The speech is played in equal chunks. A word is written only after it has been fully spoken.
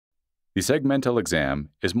The segmental exam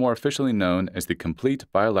is more officially known as the Complete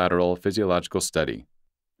Bilateral Physiological Study.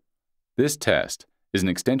 This test is an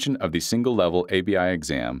extension of the single-level ABI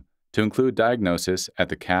exam to include diagnosis at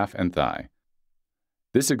the calf and thigh.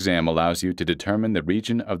 This exam allows you to determine the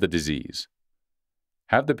region of the disease.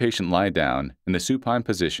 Have the patient lie down in the supine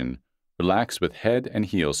position, relaxed with head and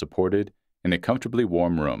heels supported in a comfortably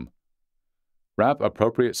warm room. Wrap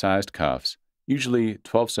appropriate-sized cuffs, usually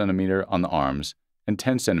 12 cm on the arms and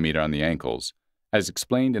 10 cm on the ankles, as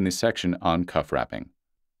explained in the section on cuff wrapping.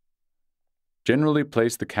 Generally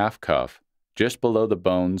place the calf cuff just below the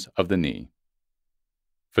bones of the knee.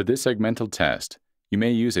 For this segmental test, you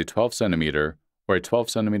may use a 12 cm or a 12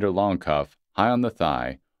 cm long cuff high on the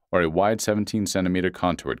thigh or a wide 17 cm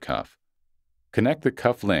contoured cuff. Connect the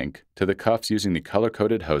cuff link to the cuffs using the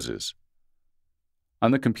color-coded hoses.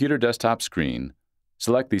 On the computer desktop screen,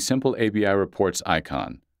 select the SimpleABI Reports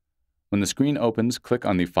icon. When the screen opens, click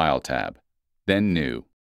on the File tab, then New,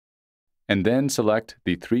 and then select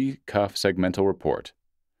the 3-cuff segmental report.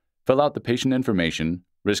 Fill out the patient information,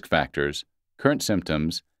 risk factors, current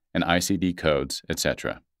symptoms, and ICD codes,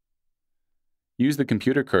 etc. Use the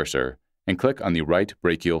computer cursor and click on the right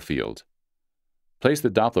brachial field. Place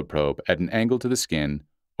the Doppler probe at an angle to the skin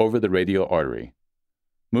over the radial artery.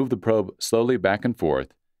 Move the probe slowly back and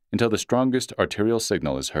forth until the strongest arterial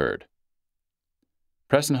signal is heard.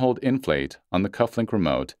 Press and hold Inflate on the cufflink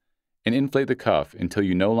remote and inflate the cuff until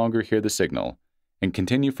you no longer hear the signal and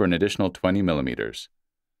continue for an additional 20 mm.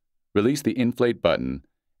 Release the Inflate button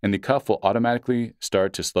and the cuff will automatically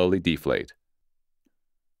start to slowly deflate.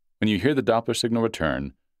 When you hear the Doppler signal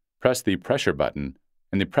return, press the Pressure button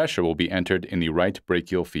and the pressure will be entered in the right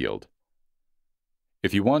brachial field.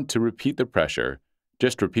 If you want to repeat the pressure,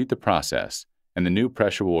 just repeat the process and the new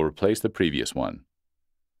pressure will replace the previous one.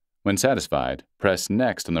 When satisfied, press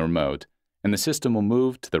Next on the remote and the system will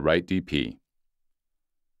move to the right DP.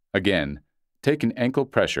 Again, take an ankle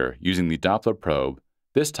pressure using the Doppler probe,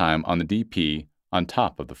 this time on the DP on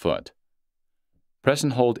top of the foot. Press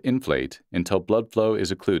and hold Inflate until blood flow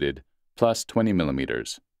is occluded, plus 20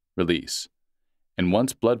 mm. Release. And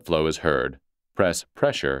once blood flow is heard, press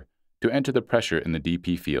Pressure to enter the pressure in the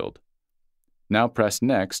DP field. Now press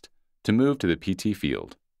Next to move to the PT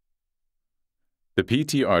field. The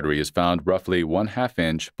PT artery is found roughly 1/2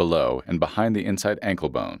 inch below and behind the inside ankle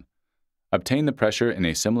bone. Obtain the pressure in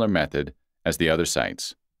a similar method as the other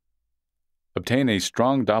sites. Obtain a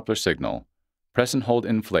strong Doppler signal. Press and hold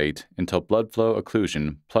Inflate until blood flow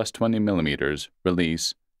occlusion plus 20 mm,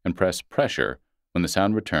 release, and press Pressure when the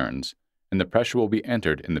sound returns, and the pressure will be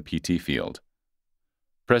entered in the PT field.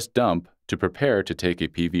 Press Dump to prepare to take a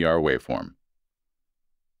PVR waveform.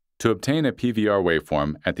 To obtain a PVR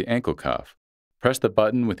waveform at the ankle cuff, press the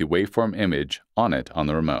button with the waveform image on it on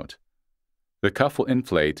the remote. The cuff will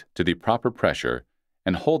inflate to the proper pressure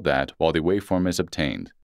and hold that while the waveform is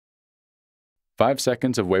obtained. 5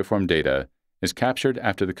 seconds of waveform data is captured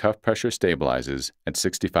after the cuff pressure stabilizes at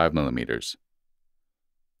 65 mm.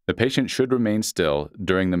 The patient should remain still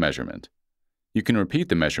during the measurement. You can repeat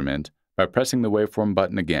the measurement by pressing the waveform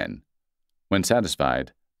button again. When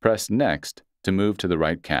satisfied, press Next to move to the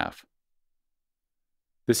right calf.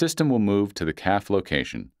 The system will move to the calf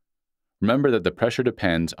location. Remember that the pressure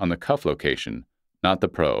depends on the cuff location, not the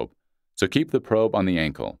probe, so keep the probe on the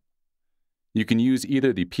ankle. You can use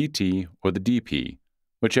either the PT or the DP,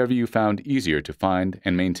 whichever you found easier to find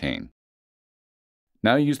and maintain.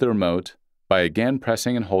 Now use the remote by again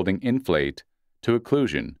pressing and holding Inflate to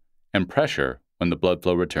occlusion and Pressure when the blood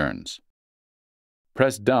flow returns.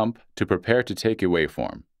 Press Dump to prepare to take a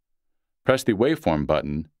waveform. Press the Waveform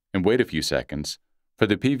button and wait a few seconds for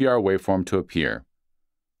the PVR waveform to appear.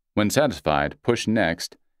 When satisfied, push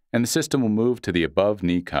Next and the system will move to the above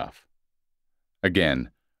knee cuff.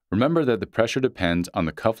 Again, remember that the pressure depends on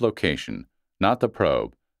the cuff location, not the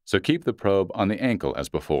probe, so keep the probe on the ankle as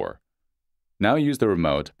before. Now use the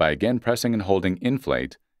remote by again pressing and holding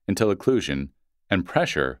Inflate until occlusion and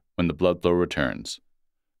Pressure when the blood flow returns.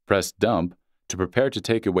 Press Dump to prepare to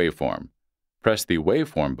take a waveform. Press the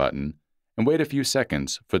Waveform button and wait a few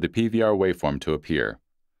seconds for the PVR waveform to appear.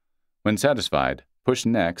 When satisfied, push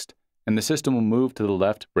Next and the system will move to the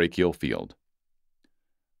left brachial field.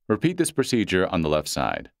 Repeat this procedure on the left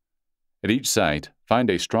side. At each site, find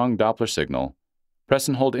a strong Doppler signal. Press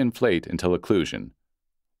and hold Inflate until occlusion.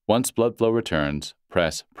 Once blood flow returns,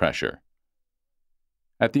 press Pressure.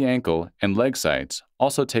 At the ankle and leg sites,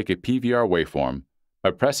 also take a PVR waveform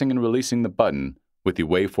by pressing and releasing the button with the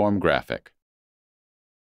waveform graphic.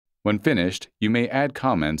 When finished, you may add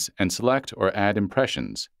comments and select or add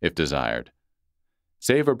impressions if desired.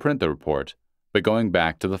 Save or print the report by going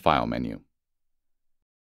back to the File menu.